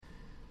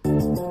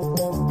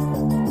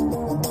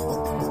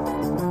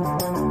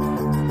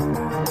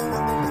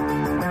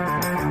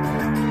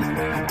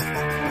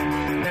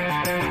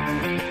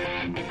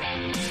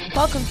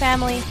Welcome,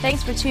 family.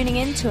 Thanks for tuning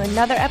in to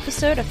another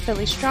episode of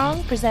Philly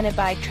Strong, presented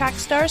by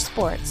Trackstar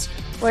Sports,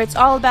 where it's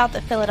all about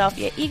the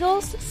Philadelphia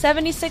Eagles,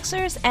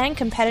 76ers, and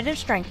competitive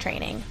strength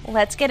training.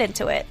 Let's get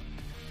into it.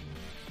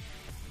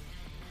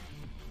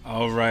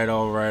 All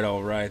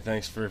right.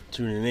 Thanks for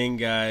tuning in,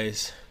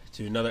 guys,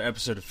 to another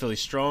episode of Philly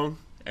Strong.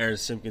 Aaron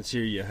Simpkins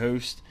here, your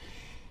host.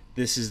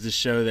 This is the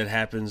show that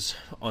happens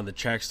on the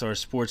Trackstar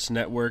Sports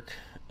Network,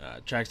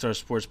 Trackstar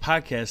Sports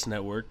Podcast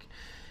Network,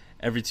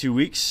 every 2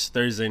 weeks,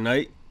 Thursday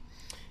night.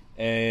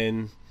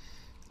 And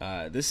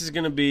this is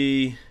going to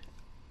be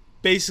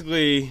it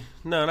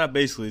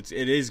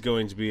is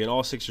going to be an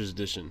All Sixers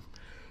edition.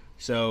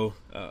 So,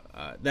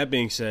 that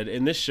being said,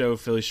 in this show,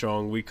 Philly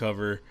Strong, we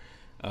cover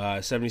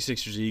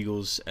 76ers,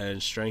 Eagles,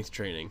 and strength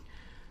training.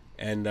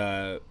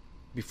 And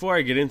before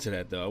I get into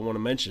that, though, I want to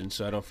mention,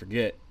 so I don't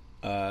forget,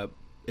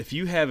 if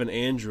you have an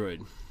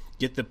Android,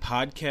 get the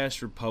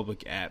Podcast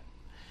Republic app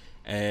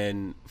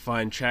and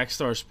find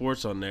Trackstar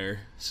Sports on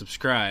there,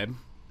 subscribe,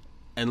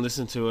 and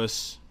listen to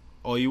us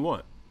all you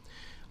want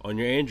on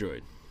your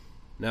Android.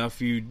 Now,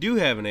 if you do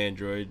have an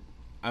Android,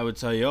 I would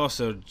tell you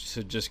also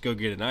to just go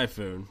get an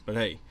iPhone. But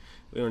hey,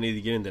 we don't need to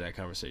get into that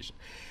conversation.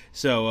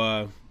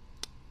 So,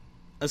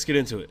 let's get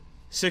into it.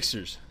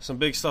 Sixers. Some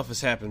big stuff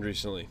has happened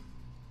recently.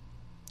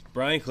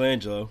 Bryan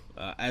Colangelo,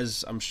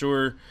 as I'm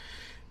sure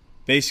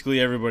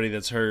basically everybody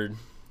that's heard,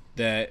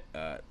 that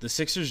the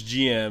Sixers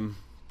GM,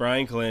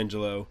 Bryan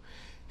Colangelo,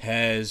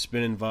 has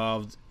been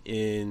involved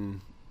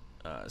in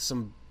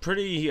some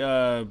pretty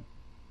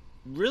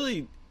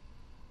really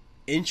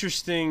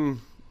interesting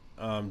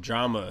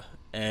drama,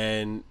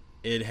 and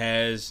it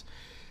has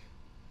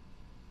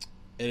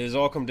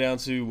all come down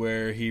to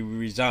where he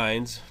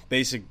resigns,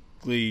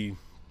 basically,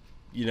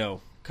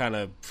 kind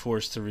of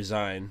forced to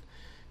resign.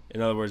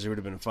 In other words, he would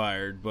have been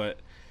fired, but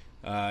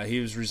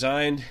he was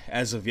resigned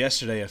as of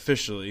yesterday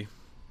officially,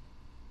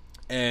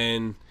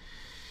 and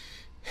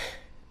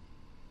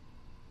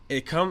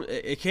it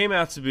came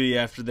out to be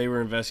after they were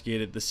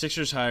investigated. The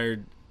Sixers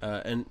hired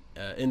an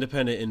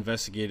independent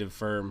investigative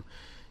firm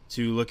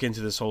to look into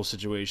this whole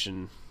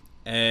situation,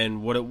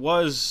 and what it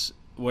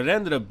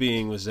ended up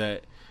being was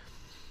that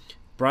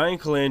Bryan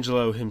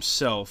Colangelo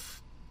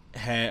himself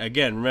had,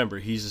 again, remember,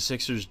 he's the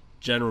Sixers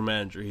general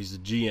manager, he's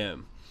the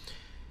GM.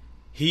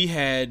 He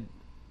had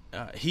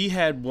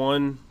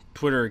one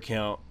Twitter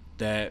account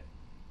that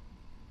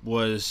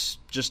was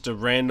just a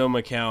random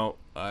account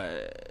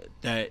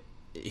that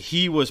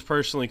he was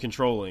personally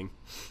controlling,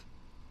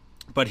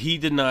 but he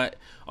did not,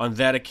 on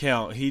that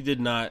account, he did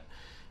not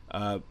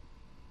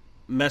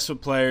mess with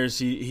players.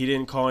 He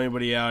didn't call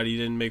anybody out. He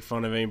didn't make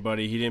fun of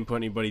anybody. He didn't put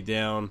anybody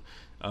down.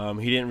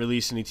 He didn't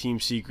release any team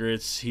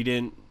secrets. He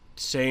didn't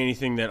say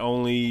anything that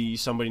only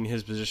somebody in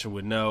his position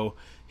would know.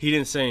 He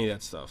didn't say any of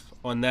that stuff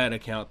on that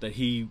account that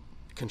he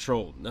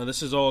controlled. Now,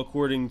 this is all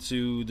according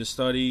to the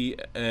study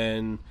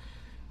and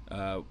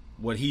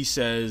what he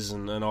says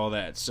and all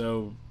that.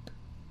 So,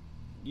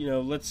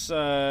 let's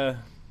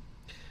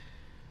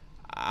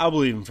I'll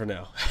believe him for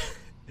now.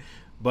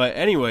 But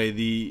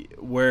anyway,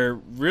 where it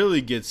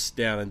really gets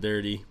down and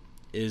dirty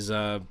is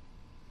Bryan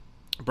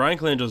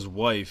Colangelo's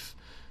wife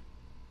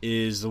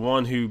is the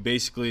one who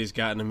basically has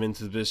gotten him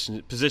into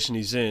the position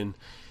he's in,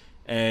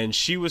 and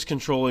she was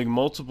controlling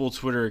multiple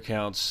Twitter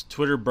accounts,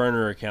 Twitter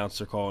burner accounts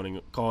they're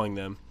calling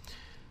them,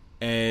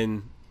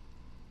 and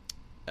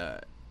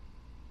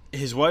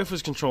his wife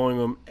was controlling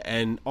them,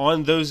 and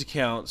on those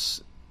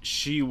accounts,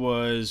 she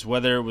was,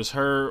 whether it was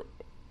her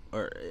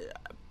or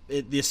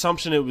the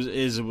assumption it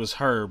was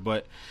her,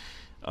 but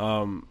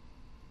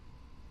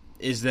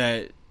is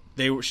that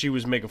she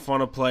was making fun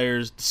of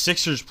players,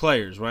 Sixers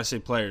players. When I say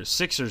players,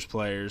 Sixers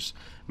players,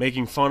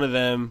 making fun of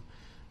them,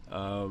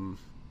 calling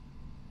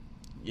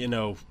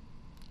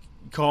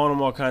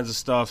them all kinds of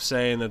stuff,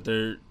 saying that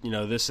they're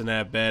this and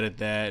that, bad at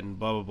that, and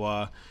blah blah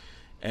blah,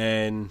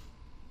 and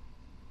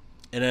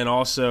then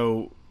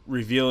also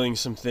revealing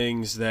some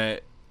things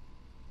that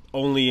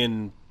only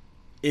an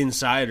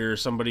insider,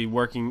 somebody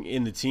working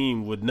in the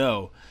team, would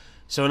know.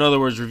 So in other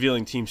words,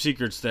 revealing team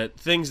secrets, that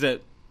things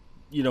that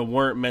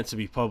weren't meant to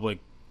be public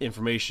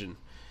information,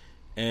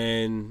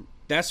 and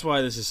that's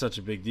why this is such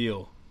a big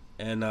deal.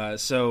 And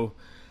so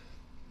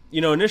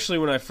initially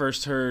when I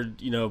first heard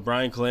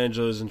Bryan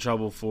Colangelo is in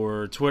trouble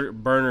for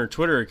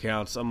Twitter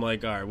accounts, I'm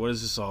like, all right, what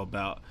is this all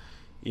about?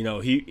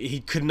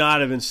 He could not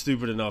have been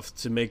stupid enough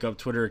to make up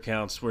Twitter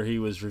accounts where he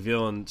was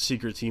revealing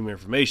secret team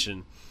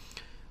information.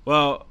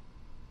 Well,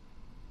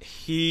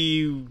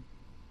 he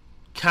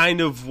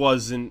kind of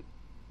wasn't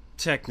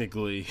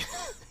technically.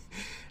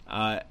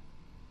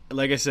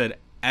 Like I said,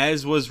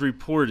 as was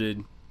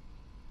reported,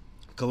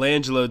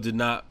 Colangelo did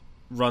not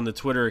run the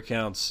Twitter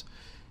accounts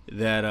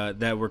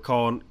that were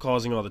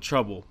causing all the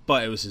trouble,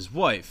 but it was his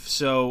wife.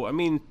 So, I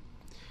mean,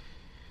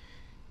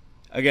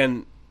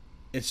 again,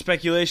 it's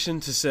speculation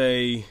to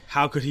say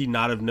how could he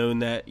not have known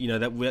that.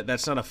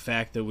 That's not a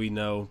fact that we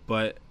know,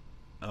 but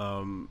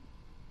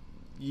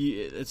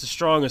it's a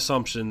strong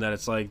assumption that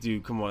it's like,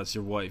 dude, come on, it's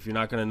your wife. You're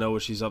not going to know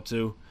what she's up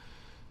to.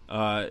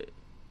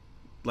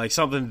 like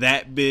something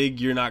that big,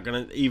 you're not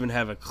going to even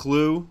have a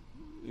clue.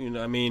 You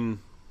know, I mean,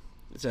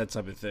 it's that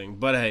type of thing.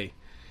 But hey,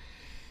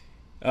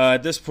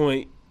 at this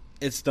point,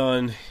 it's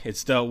done.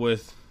 It's dealt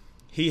with.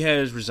 He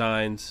has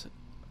resigned,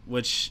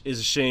 which is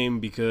a shame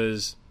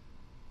because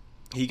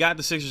he got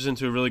the Sixers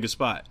into a really good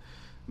spot.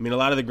 I mean, a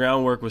lot of the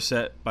groundwork was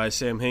set by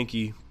Sam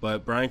Hinkie,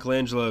 but Brian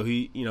Colangelo,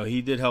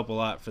 he did help a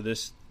lot for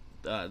this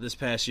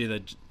past year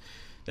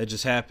that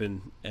just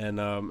happened, and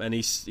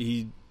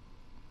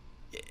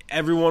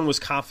everyone was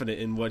confident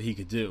in what he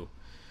could do,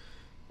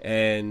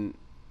 and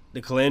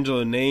the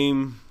Colangelo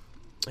name,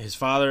 his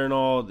father and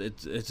all,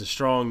 it's a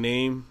strong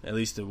name, at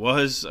least it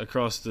was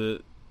across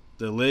the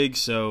league.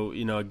 So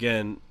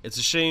again, it's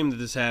a shame that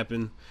this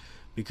happened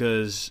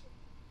because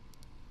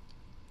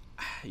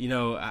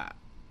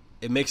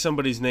it makes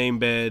somebody's name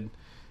bad,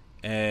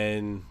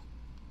 and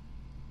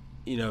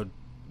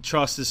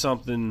trust is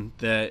something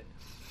that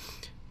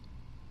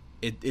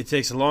it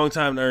takes a long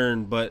time to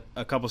earn, but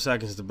a couple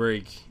seconds to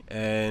break,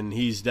 and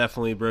he's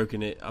definitely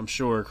broken it, I'm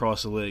sure,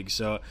 across the league.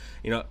 So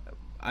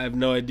I have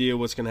no idea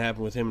what's going to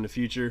happen with him in the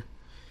future,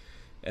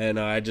 and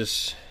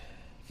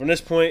from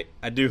this point,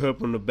 I do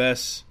hope him the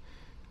best.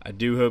 I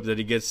do hope that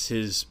he gets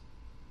his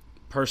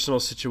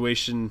personal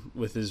situation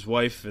with his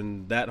wife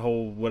and that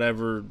whole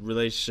whatever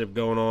relationship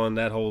going on,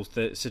 that whole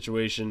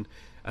situation,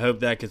 I hope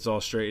that gets all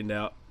straightened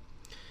out.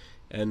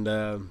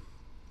 And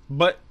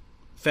but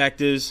fact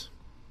is,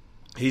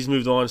 he's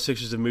moved on.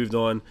 Sixers have moved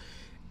on,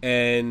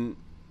 and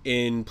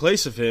in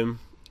place of him,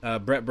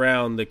 Brett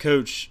Brown, the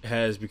coach,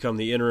 has become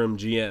the interim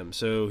GM.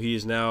 So he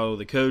is now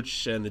the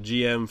coach and the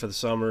GM for the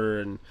summer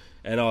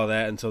and all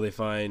that until they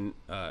find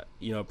a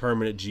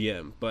permanent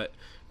GM. But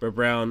Brett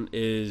Brown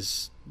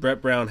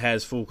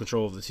has full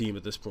control of the team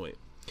at this point.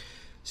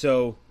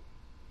 So,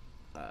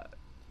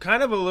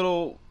 kind of a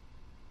little,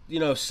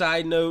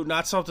 side note,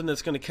 not something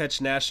that's going to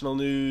catch national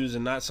news,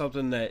 and not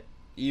something that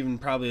even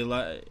probably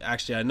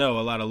I know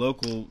a lot of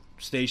local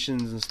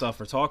stations and stuff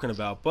are talking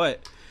about,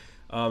 but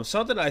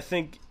something I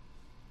think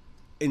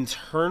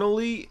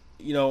internally,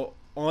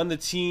 on the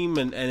team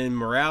and in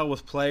morale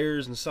with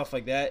players and stuff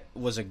like that,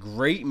 was a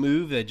great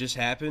move that just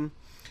happened,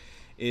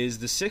 is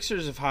the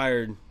Sixers have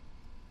hired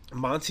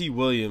Monty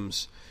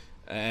Williams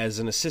as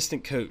an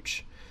assistant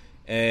coach,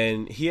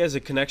 and he has a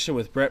connection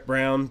with Brett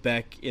Brown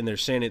back in their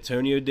San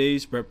Antonio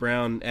days. Brett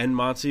Brown and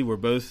Monty were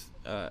both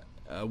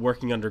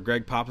working under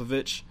Greg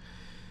Popovich,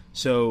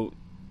 so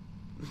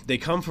they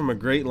come from a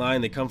great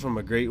line. They come from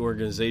a great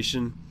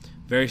organization,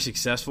 very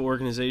successful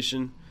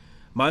organization.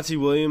 Monty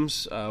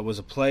Williams was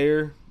a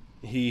player.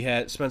 He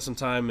had spent some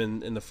time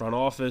in the front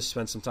office,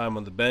 spent some time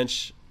on the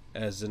bench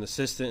as an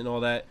assistant and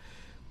all that,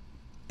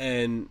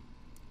 and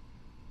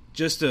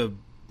just a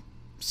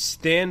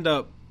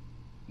stand-up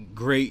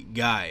great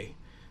guy.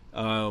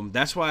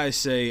 That's why I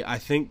say I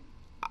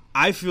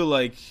feel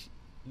like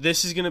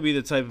this is going to be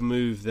the type of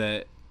move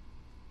that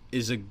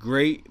is a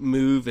great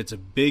move. It's a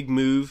big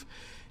move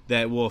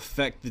that will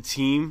affect the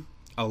team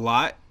a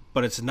lot,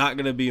 but it's not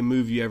going to be a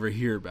move you ever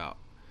hear about.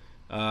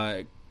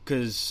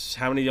 Because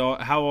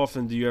how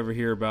often do you ever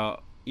hear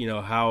about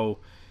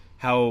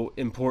how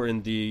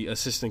important the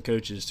assistant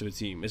coach is to a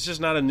team? It's just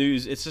not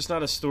it's just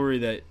not a story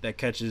that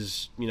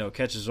catches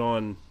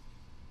on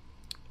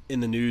in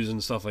the news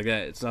and stuff like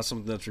that. It's not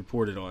something that's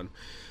reported on.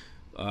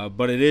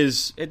 But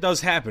it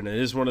does happen. It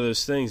is one of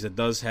those things that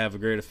does have a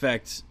great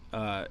effect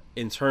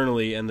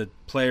internally, and the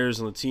players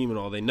on the team and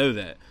all, they know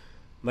that.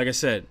 Like I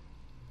said,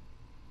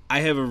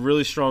 I have a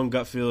really strong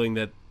gut feeling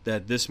that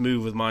this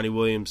move with Monty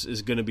Williams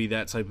is going to be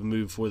that type of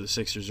move for the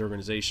Sixers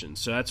organization.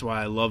 So that's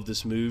why I love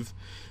this move.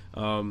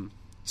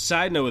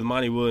 Side note with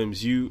Monty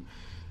Williams, you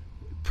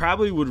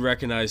probably would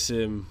recognize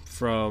him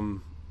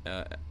from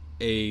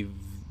a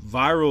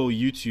viral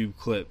YouTube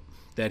clip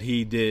that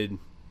he did.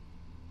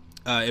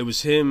 It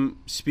was him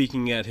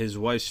speaking at his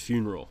wife's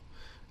funeral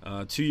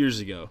 2 years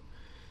ago.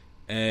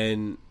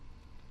 And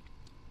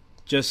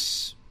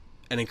just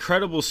an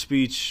incredible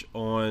speech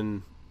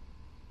on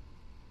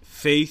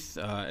faith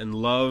and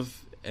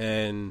love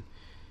and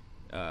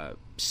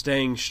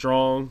staying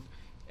strong,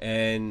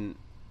 and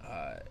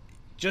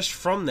just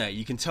from that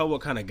you can tell what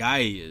kind of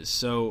guy he is.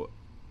 So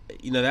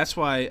that's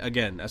why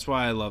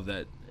I love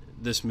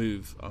this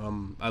move.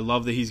 I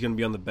love that he's going to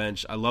be on the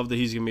bench. I love that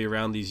he's going to be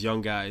around these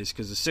young guys,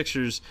 because the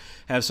Sixers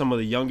have some of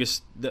the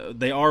youngest.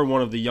 They are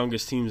one of the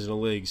youngest teams in the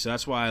league, so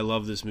that's why I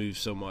love this move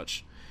so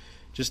much,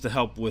 just to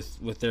help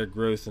with their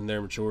growth and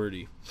their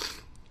maturity.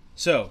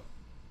 So,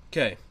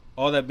 okay,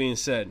 all that being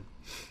said,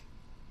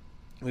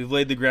 we've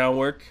laid the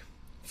groundwork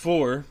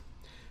for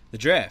the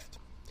draft.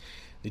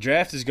 The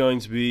draft is going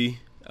to be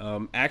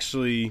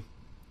actually,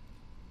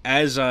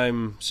 as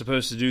I'm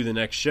supposed to do the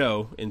next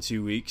show in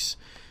 2 weeks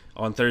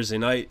on Thursday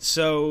night.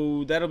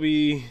 So that'll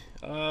be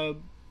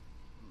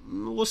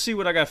we'll see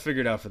what I got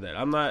figured out for that.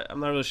 I'm not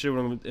really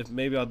sure what if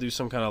maybe I'll do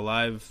some kind of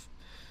live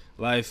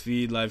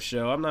feed, live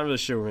show. I'm not really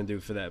sure what we're gonna do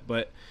for that,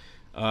 but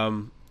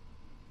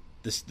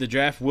the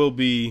draft will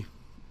be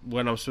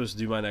when I'm supposed to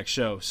do my next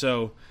show.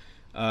 So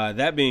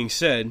that being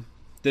said,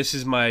 this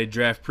is my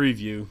draft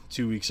preview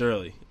 2 weeks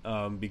early,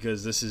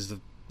 because this is the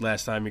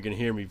last time you're going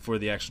to hear me before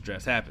the actual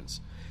draft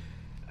happens.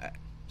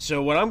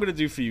 So what I'm going to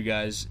do for you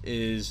guys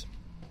is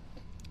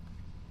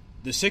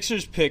the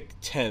Sixers pick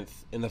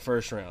 10th in the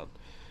first round.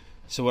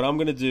 So what I'm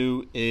going to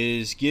do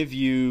is give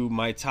you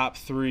my top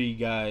 3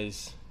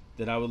 guys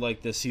that I would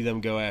like to see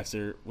them go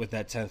after with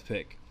that 10th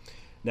pick.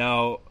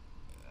 Now,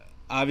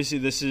 obviously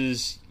this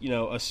is,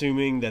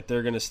 assuming that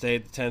they're going to stay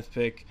at the 10th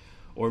pick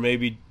or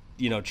maybe,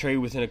 trade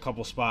within a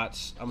couple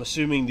spots. I'm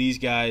assuming these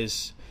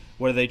guys,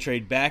 whether they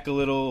trade back a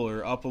little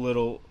or up a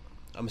little,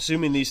 I'm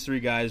assuming these 3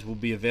 guys will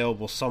be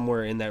available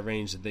somewhere in that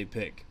range that they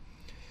pick.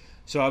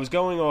 So I was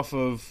going off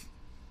of,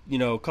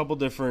 a couple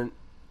different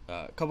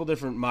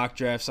mock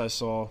drafts I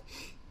saw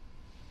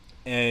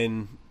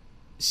and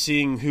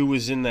seeing who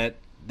was in that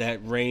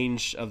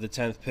range of the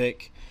 10th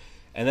pick,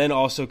 and then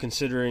also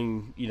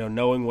considering,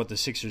 knowing what the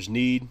Sixers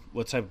need,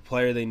 what type of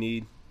player they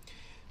need.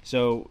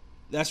 So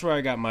that's where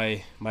I got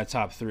my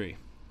top 3.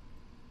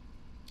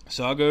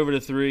 So I'll go over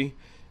to 3,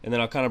 and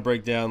then I'll kind of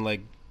break down,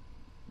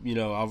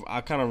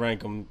 I'll kind of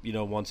rank them,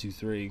 1, 2,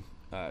 3,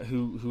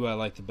 who I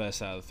like the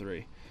best out of the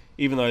 3,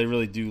 even though I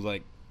really do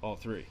like all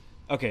 3.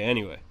 Okay,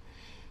 anyway.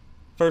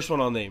 First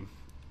one I'll name,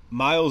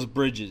 Miles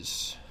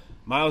Bridges.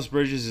 Miles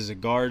Bridges is a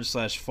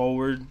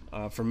guard/forward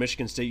from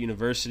Michigan State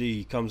University.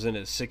 He comes in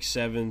at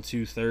 6'7",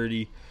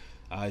 230.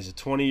 He's a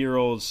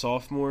 20-year-old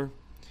sophomore.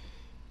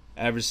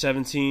 Averaged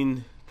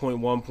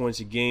 17.1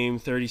 points a game,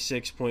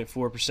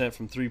 36.4%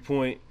 from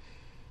three-point,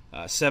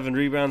 7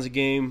 rebounds a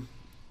game.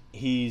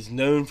 He's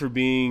known for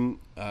being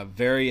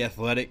very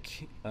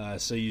athletic,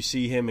 so you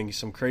see him in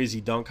some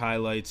crazy dunk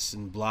highlights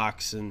and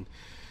blocks and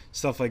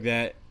stuff like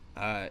that.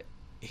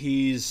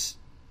 He's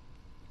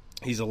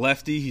a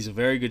lefty. He's a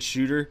very good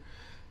shooter.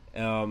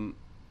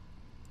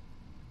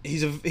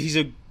 He's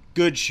a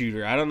good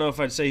shooter. I don't know if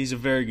I'd say he's a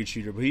very good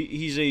shooter, but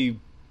he's a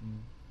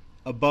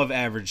above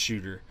average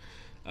shooter,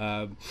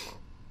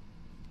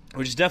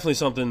 which is definitely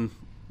something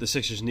the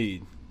Sixers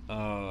need,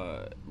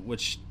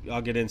 which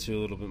I'll get into a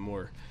little bit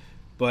more.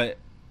 But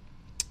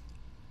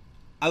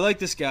I like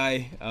this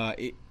guy.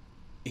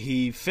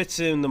 He fits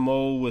in the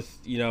mold with,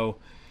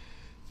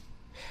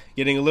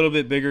 getting a little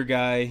bit bigger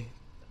guy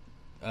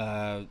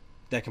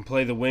that can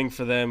play the wing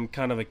for them,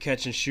 kind of a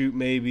catch and shoot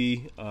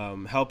maybe,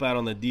 help out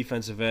on the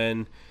defensive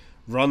end,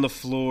 run the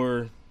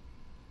floor.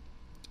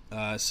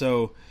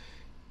 So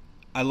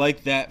I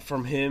like that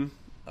from him.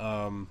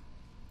 Now,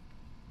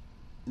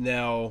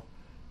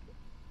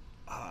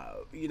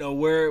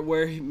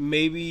 where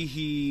maybe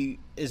he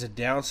is a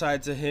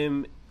downside to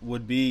him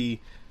would be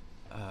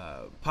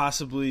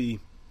possibly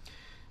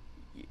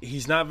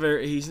he's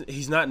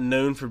not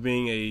known for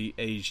being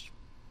a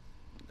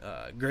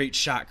great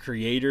shot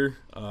creator,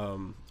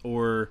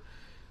 or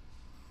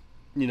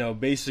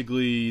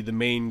basically the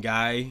main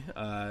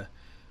guy,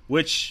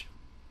 which,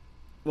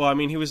 well, I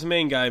mean, he was the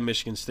main guy in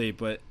Michigan State,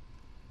 but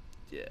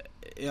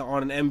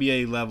on an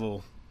NBA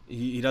level,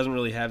 he doesn't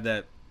really have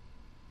that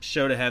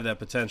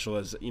potential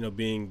as,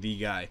 being the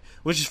guy,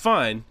 which is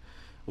fine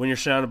when you're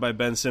surrounded by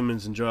Ben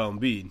Simmons and Joel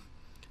Embiid,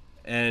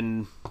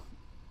 and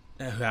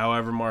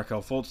however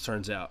Markelle Fultz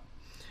turns out.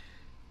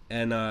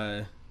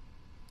 And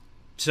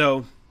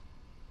so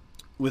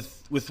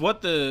with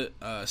what the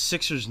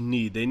Sixers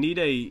need, they need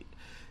a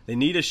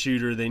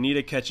shooter, they need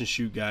a catch and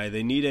shoot guy,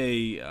 they need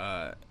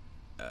an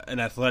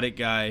athletic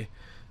guy,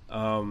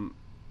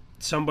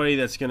 somebody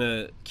that's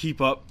gonna be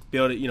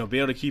able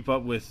to keep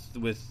up with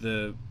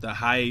the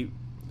high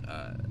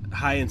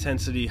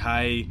intensity,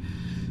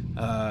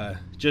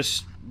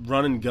 just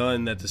run and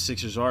gun that the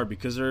Sixers are,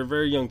 because they're a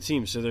very young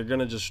team, so they're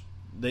gonna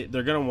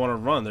they're gonna want to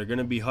run, they're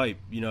gonna be hype,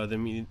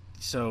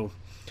 so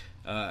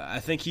I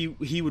think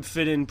he would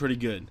fit in pretty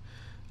good.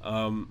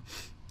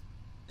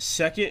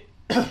 Second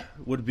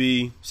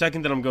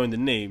that I'm going to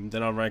name,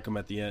 then I'll rank them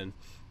at the end.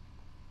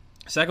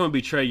 Second would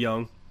be Trae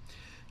Young.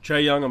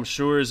 Trae Young, I'm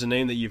sure, is a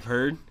name that you've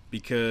heard,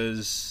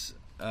 because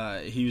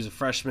he was a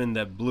freshman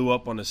that blew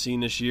up on the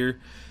scene this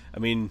year. I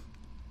mean,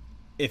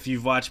 if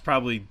you've watched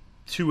probably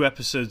 2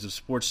 episodes of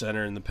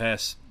SportsCenter in the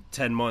past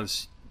 10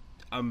 months,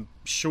 I'm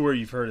sure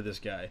you've heard of this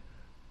guy.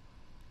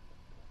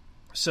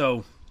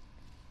 So,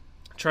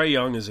 Trae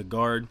Young is a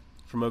guard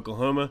from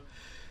Oklahoma.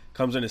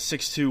 Comes in at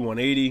 6'2",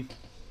 180,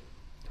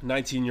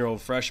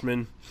 19-year-old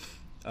freshman,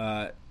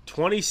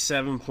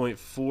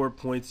 27.4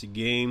 points a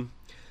game,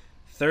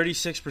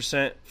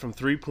 36% from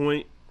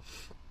three-point,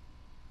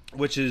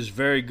 which is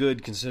very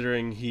good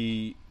considering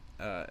he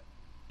made,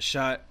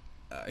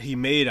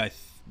 I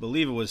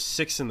believe it was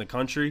 6th in the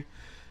country,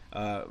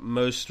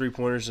 most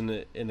three-pointers in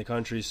the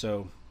country.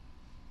 So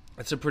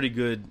that's a pretty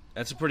good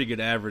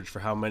average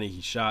for how many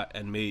he shot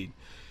and made.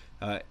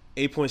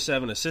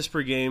 8.7 assists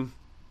per game.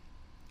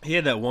 He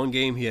had that one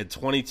game, he had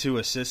 22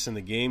 assists in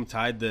the game,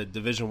 tied the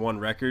Division I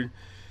record.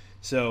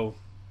 So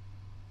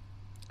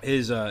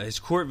his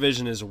court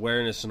vision, his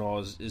awareness and all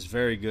is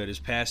very good. His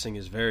passing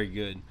is very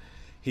good.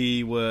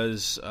 He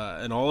was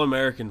an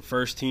All-American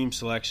first-team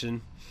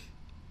selection.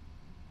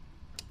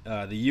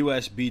 the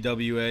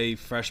USBWA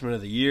Freshman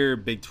of the Year,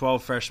 Big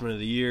 12 Freshman of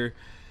the Year,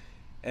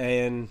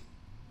 and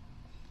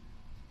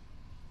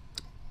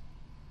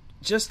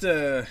just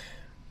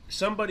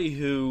somebody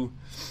who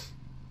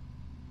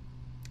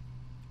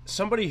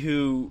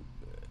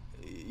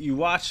you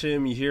watch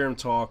him, you hear him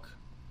talk.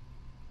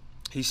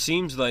 He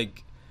seems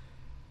like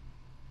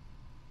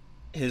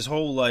his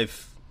whole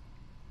life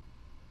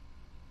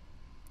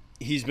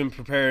he's been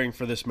preparing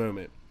for this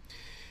moment.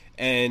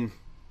 And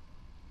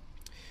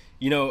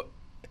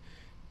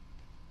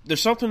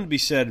there's something to be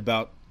said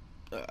about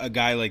a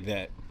guy like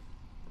that,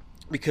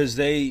 because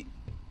they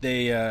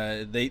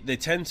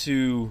tend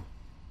to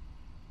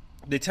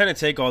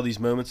take all these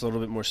moments a little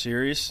bit more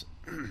serious,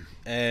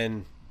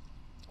 and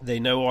they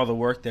know all the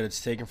work that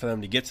it's taken for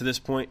them to get to this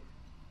point.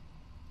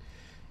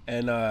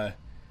 And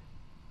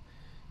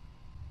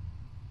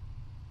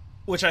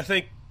which I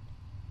think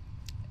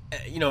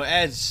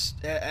adds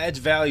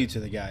value to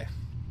the guy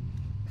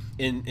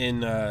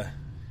in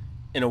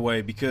a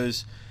way,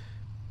 because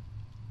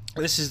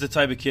this is the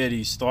type of kid,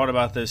 he's thought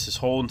about this his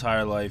whole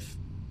entire life.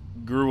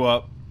 He grew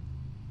up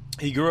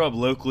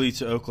locally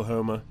to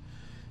Oklahoma,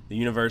 the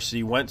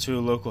university, went to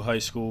a local high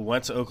school,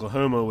 went to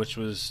Oklahoma, which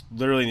was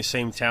literally in the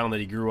same town that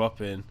he grew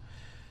up in.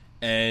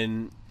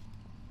 And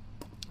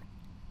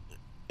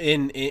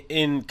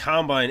in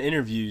combine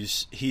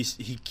interviews, he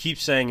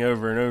keeps saying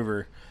over and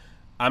over,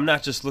 I'm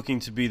not just looking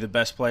to be the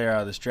best player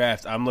out of this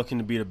draft, I'm looking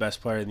to be the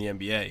best player in the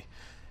NBA.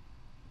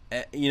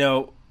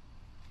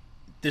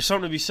 There's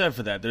something to be said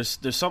for that.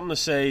 There's something to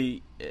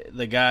say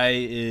the guy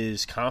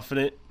is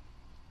confident.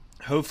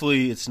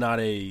 Hopefully it's not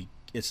a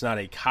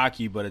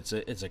cocky, but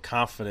it's a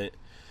confident,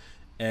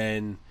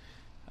 and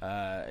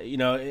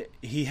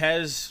he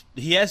has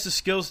the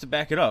skills to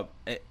back it up.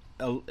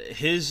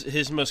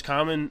 His most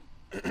common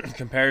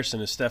comparison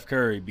is Steph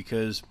Curry,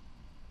 because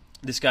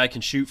this guy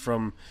can shoot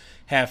from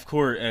half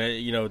court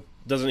and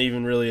doesn't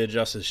even really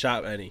adjust his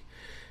shot any.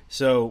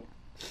 So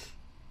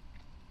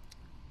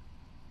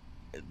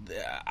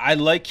I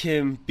like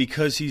him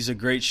because he's a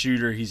great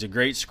shooter. He's a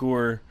great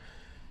scorer.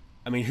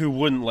 I mean, who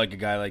wouldn't like a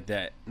guy like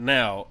that?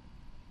 Now,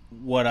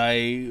 what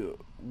I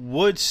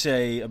would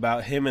say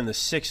about him and the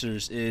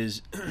Sixers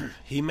is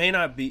he may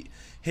not be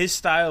 – his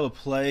style of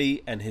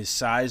play and his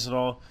size and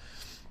all,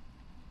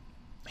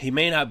 he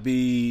may not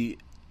be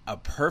a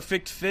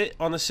perfect fit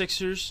on the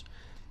Sixers.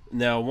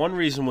 Now, one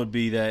reason would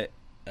be that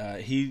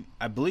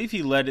I believe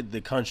he led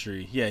the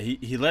country. Yeah,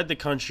 he led the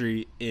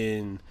country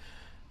in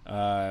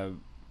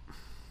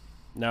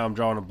now I'm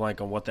drawing a blank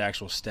on what the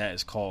actual stat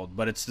is called,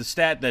 but it's the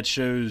stat that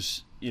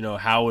shows,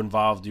 how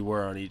involved you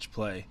were on each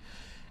play.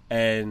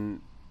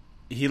 And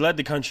he led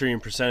the country in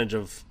percentage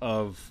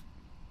of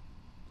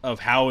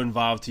how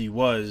involved he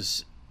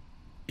was,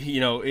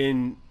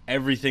 in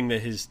everything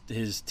that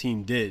his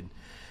team did.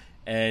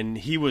 And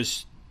he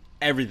was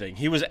everything.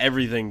 He was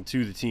everything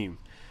to the team.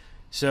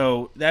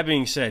 So that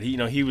being said,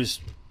 he was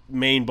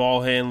main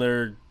ball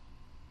handler,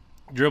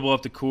 dribble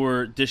up the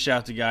court, dish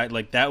out the guy.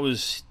 Like, that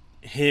was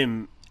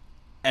him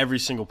every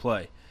single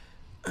play.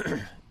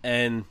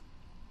 And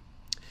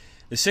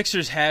the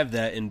Sixers have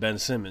that in Ben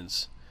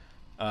Simmons.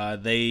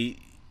 They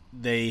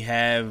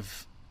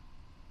have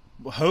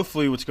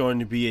hopefully what's going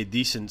to be a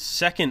decent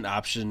second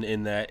option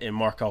in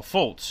Markelle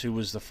Fultz, who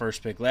was the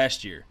first pick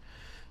last year,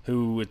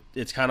 who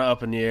it's kind of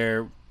up in the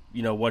air,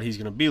 what he's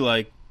going to be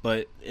like.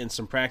 But in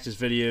some practice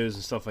videos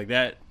and stuff like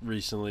that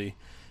recently,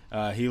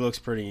 he looks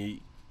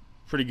pretty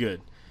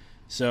good.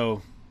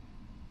 So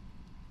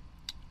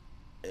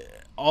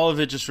all of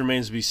it just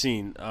remains to be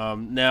seen.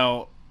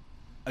 Now,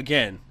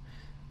 again,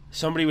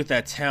 somebody with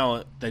that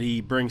talent that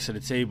he brings to the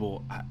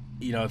table,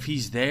 if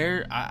he's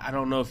there, I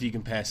don't know if you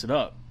can pass it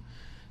up.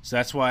 So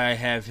that's why I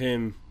have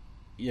him,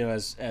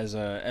 as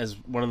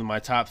one of my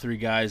top three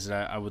guys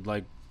that I would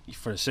like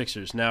for the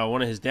Sixers. Now,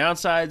 one of his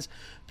downsides,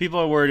 people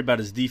are worried about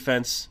his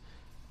defense,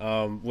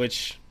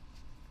 which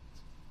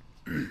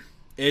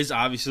is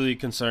obviously a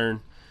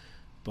concern.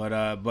 But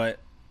I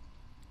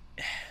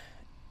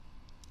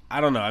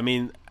don't know. I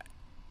mean,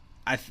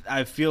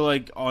 I feel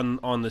like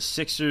on the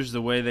Sixers,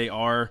 the way they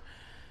are,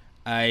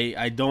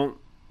 I don't.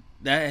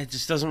 That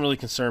just doesn't really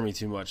concern me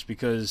too much,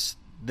 because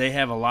they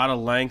have a lot of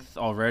length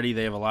already.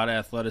 They have a lot of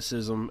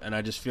athleticism, and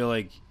I just feel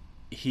like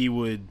he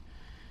would.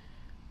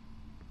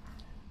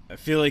 I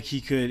feel like he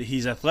could.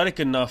 He's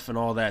athletic enough and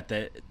all that.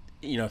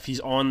 If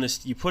he's on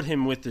this, you put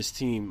him with this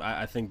team,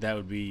 I think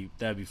that'd be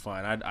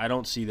fine. I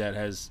don't see that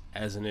as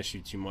an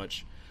issue too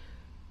much.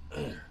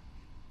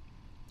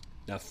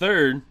 Now,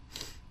 third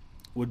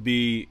would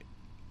be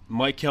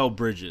Mikal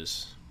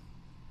Bridges.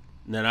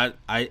 And then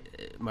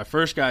my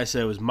first guy I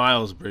said was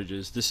Miles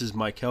Bridges. This is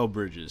Mikal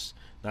Bridges,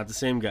 not the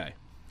same guy.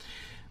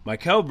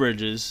 Mikal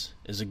Bridges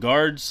is a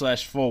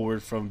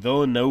guard/forward from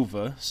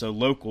Villanova, so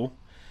local.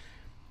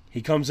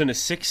 He comes in at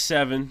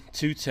 6'7",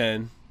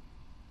 210.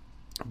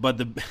 But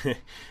the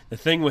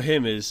thing with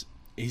him is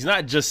he's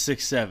not just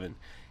 6'7".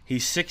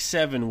 He's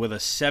 6'7" with a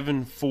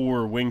 7'4"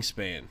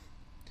 wingspan.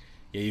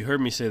 Yeah, you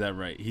heard me say that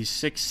right. He's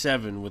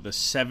 6'7" with a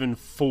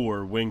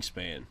 7'4"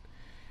 wingspan.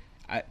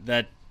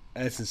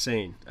 That's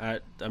insane. I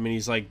mean,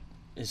 he's like,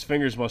 his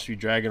fingers must be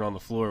dragging on the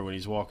floor when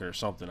he's walking or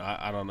something.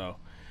 I don't know.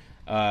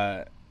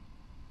 7'4"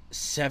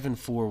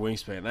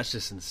 wingspan. That's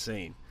just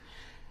insane.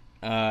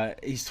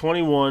 He's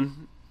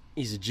 21.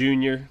 He's a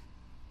junior.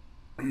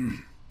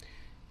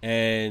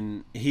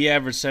 And he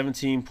averaged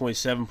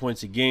 17.7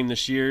 points a game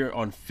this year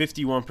on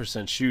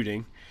 51%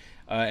 shooting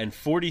and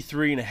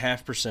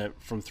 43.5%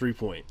 from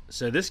three-point.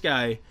 So this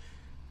guy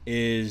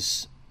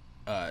is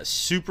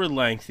super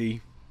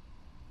lengthy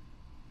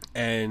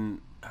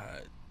and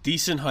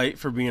decent height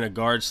for being a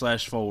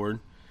guard/forward.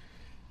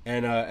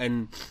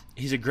 And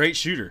he's a great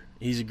shooter.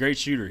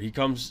 He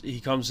comes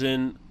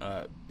in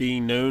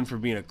being known for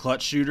being a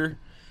clutch shooter.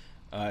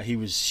 He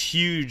was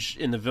huge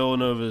in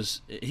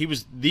he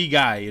was the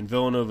guy in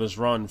Villanova's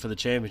run for the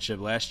championship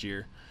last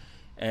year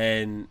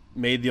and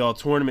made the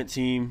all-tournament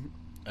team.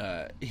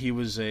 He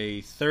was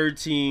a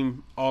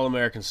third-team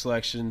All-American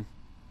selection.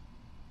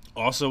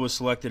 Also was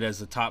selected as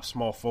the top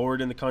small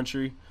forward in the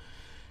country.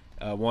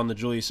 Won the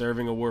Julius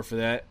Erving Award for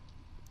that.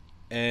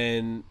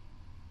 And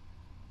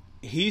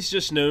he's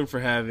just known for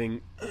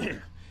having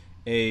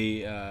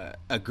a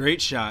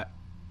great shot.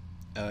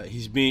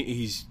 He's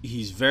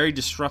very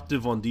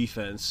disruptive on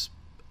defense,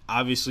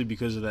 obviously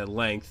because of that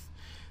length.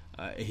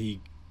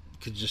 He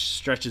could just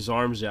stretch his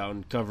arms out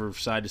and cover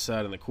side to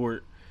side on the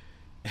court,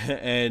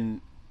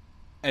 and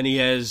he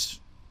has.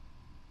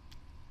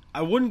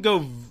 I wouldn't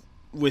go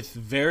with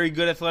very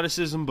good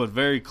athleticism, but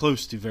very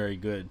close to very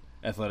good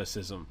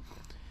athleticism,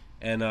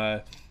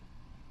 and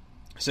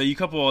so you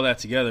couple all that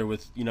together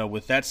with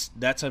that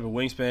type of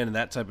wingspan and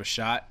that type of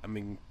shot. I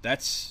mean,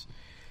 that's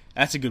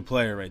a good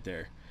player right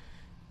there.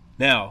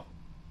 Now,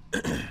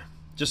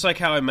 just like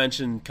how I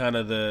mentioned kind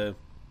of the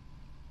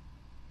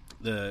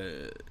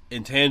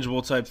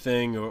intangible type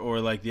thing or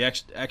like the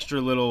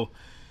extra little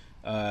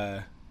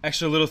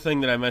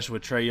thing that I mentioned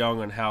with Trae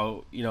Young on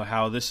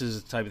how this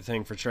is the type of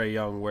thing for Trae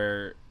Young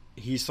where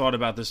he's thought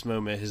about this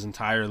moment his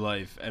entire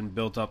life and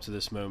built up to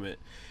this moment.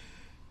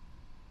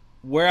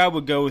 Where I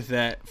would go with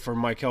that for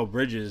Mikal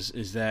Bridges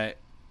is that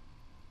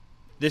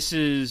this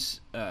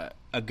is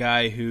a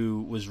guy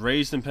who was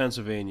raised in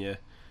Pennsylvania,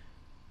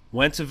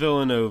 went to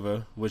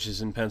Villanova, which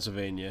is in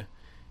Pennsylvania,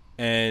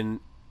 and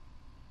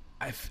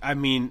I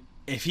mean,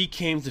 if he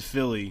came to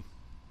Philly,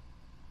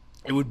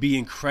 it would be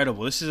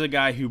incredible. This is a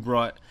guy who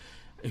brought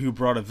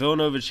a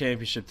Villanova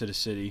championship to the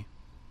city,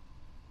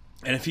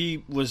 and if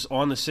he was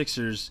on the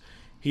Sixers,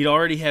 he'd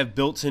already have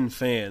built-in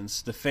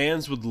fans. The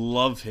fans would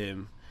love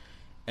him,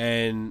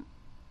 and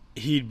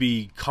he'd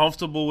be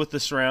comfortable with the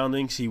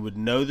surroundings. He would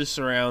know the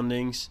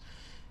surroundings,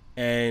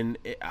 and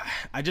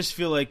I just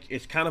feel like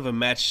it's kind of a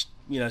match.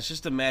 It's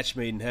just a match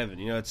made in heaven.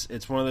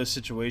 It's one of those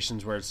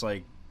situations where it's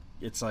like,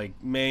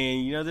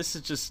 man, this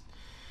is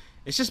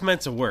it's just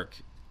meant to work.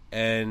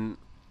 And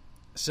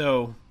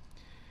so,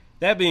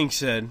 that being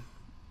said,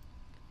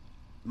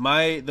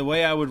 the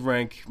way I would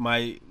rank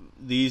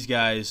these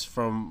guys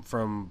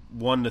from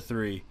 1 to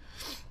 3.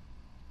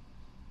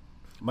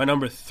 My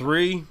number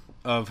 3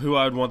 of who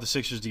I would want the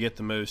Sixers to get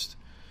the most.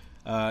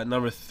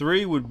 Number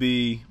 3 would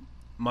be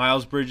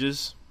Miles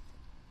Bridges.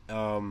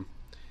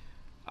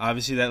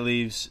 Obviously, that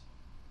leaves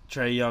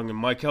Trae Young and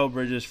Mikal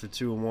Bridges for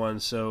 2 and 1.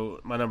 So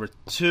my number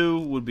 2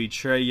 would be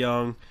Trae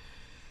Young.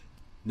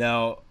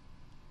 Now,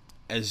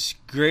 as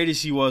great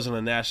as he was on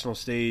a national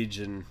stage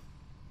and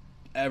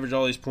averaged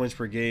all these points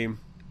per game,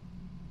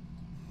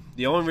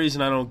 the only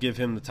reason I don't give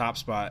him the top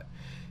spot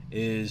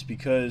is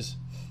because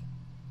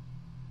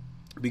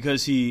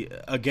he,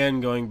 again,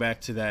 going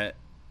back to that,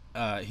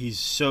 he's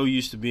so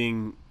used to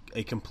being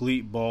a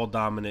complete ball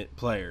dominant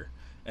player,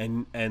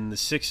 and the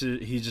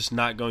Sixers, he's just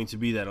not going to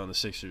be that on the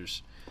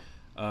Sixers.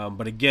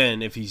 But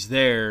again, if he's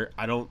there,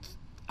 I don't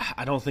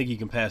think he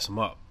can pass him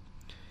up,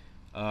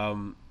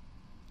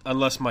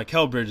 unless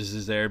Mikal Bridges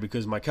is there,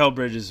 because Mikal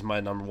Bridges is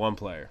my number 1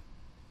 player.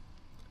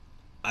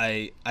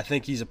 I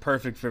think he's a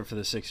perfect fit for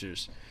the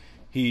Sixers.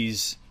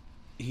 He's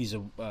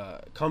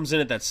comes in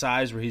at that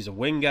size where he's a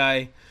wing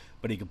guy,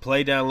 but he can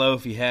play down low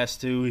if he has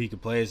to. He can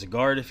play as a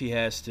guard if he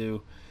has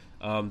to.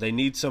 They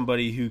need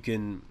somebody who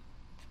can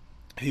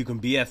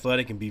be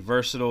athletic and be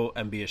versatile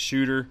and be a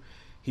shooter.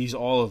 He's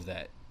all of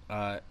that.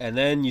 And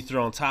then you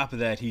throw on top of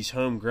that, he's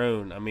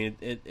homegrown. I mean,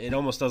 it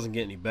almost doesn't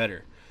get any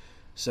better.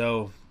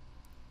 So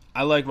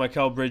I like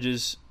Mikal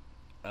Bridges.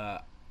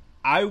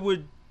 I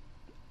would,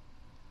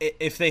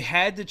 if they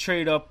had to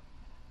trade up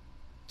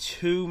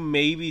 2,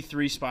 maybe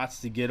 3 spots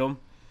to get him,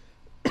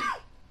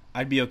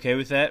 I'd be okay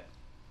with that.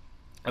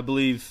 I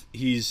believe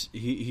he's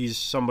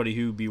somebody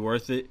who would be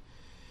worth it.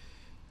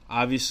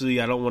 Obviously,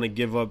 I don't want to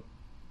give up,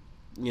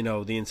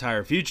 the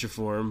entire future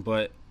for him,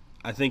 but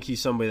I think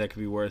he's somebody that could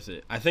be worth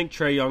it. I think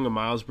Trae Young and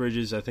Miles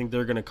Bridges, I think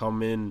they're going to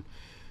come in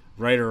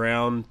right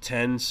around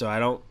 10, so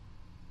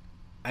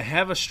I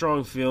have a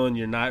strong feeling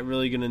you're not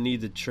really going to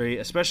need to trade,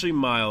 especially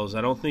Miles. I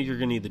don't think you're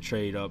going to need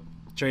to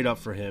trade up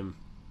for him.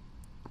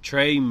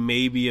 Trae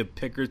maybe a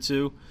pick or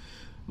 2.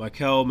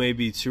 Mikal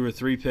maybe 2 or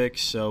 3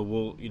 picks, so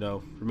we'll,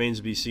 remains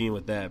to be seen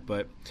with that.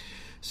 But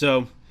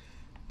so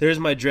there's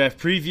my draft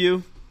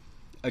preview.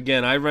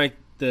 Again, I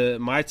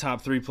my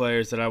top 3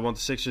 players that I want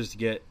the Sixers to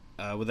get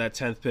with that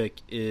 10th pick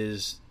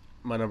is,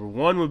 my number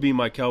 1 would be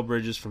Mikal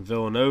Bridges from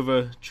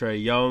Villanova,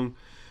 Trae Young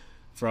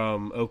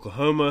from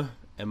Oklahoma,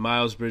 and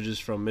Miles Bridges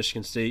from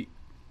Michigan State.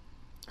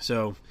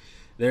 So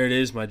there it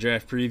is, my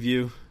draft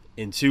preview.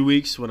 In 2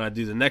 weeks, when I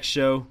do the next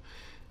show,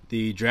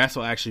 the draft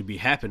will actually be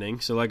happening.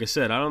 So like I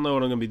said, I don't know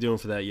what I'm going to be doing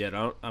for that yet.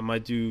 I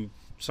might do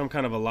some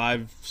kind of a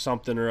live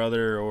something or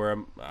other,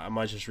 or I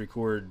might just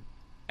record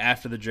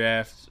after the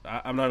draft.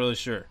 I'm not really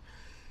sure.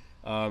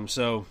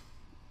 So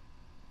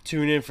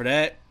tune in for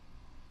that.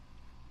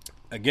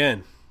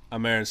 Again,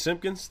 I'm Aaron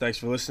Simpkins. Thanks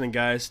for listening,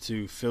 guys,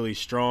 to Philly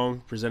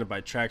Strong, presented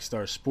by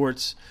Trackstar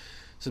Sports.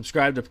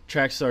 Subscribe to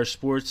Trackstar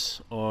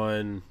Sports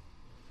on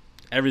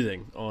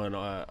everything, on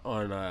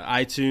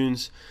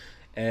iTunes,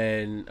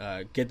 and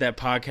get that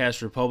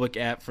Podcast Republic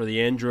app for the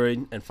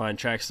Android and find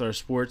Trackstar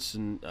Sports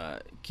and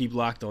keep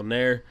locked on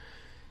there.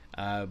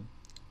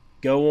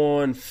 Go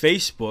on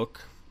Facebook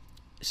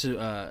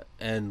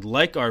and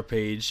like our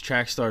page,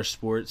 Trackstar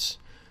Sports.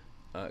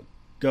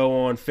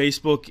 Go on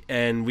Facebook,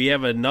 and we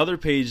have another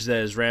page that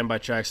is ran by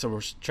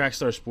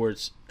Trackstar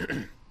Sports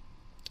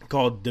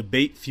called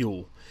Debate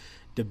Fuel.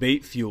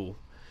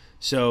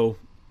 So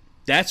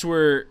that's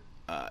where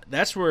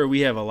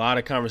we have a lot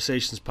of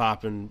conversations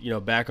popping,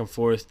 back and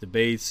forth,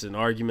 debates and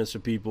arguments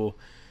with people.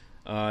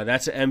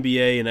 That's an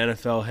NBA and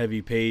NFL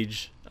heavy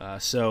page.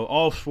 So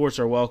all sports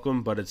are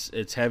welcome, but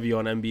it's heavy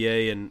on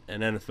NBA and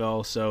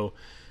NFL. So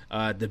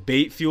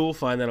Debate Fuel,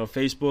 find that on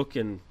Facebook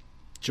and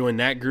join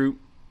that group.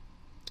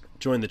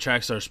 Join the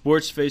Trackstar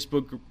Sports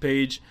Facebook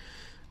page.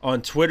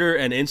 On Twitter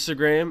and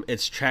Instagram,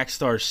 it's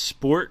Trackstar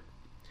Sport.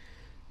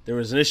 There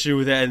was an issue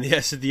with that in the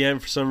S at the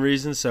end for some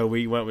reason, so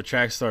we went with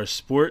Trackstar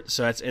Sport.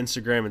 So that's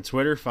Instagram and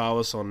Twitter. Follow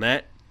us on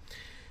that.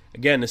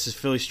 Again, this is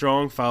Philly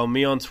Strong. Follow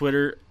me on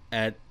Twitter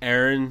at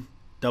Aaron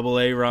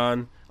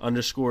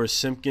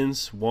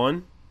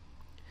 _Simpkins1.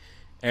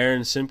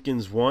 Aaron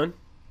Simpkins1.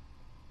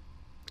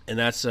 And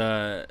that's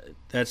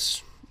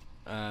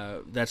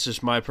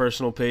just my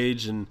personal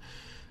page, and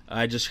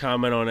I just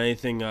comment on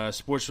anything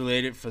sports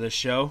related for the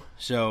show.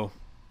 So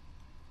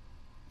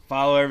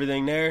follow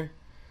everything there.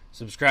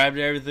 Subscribe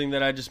to everything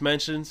that I just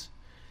mentioned.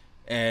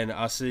 And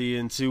I'll see you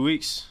in 2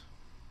 weeks.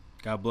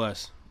 God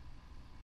bless.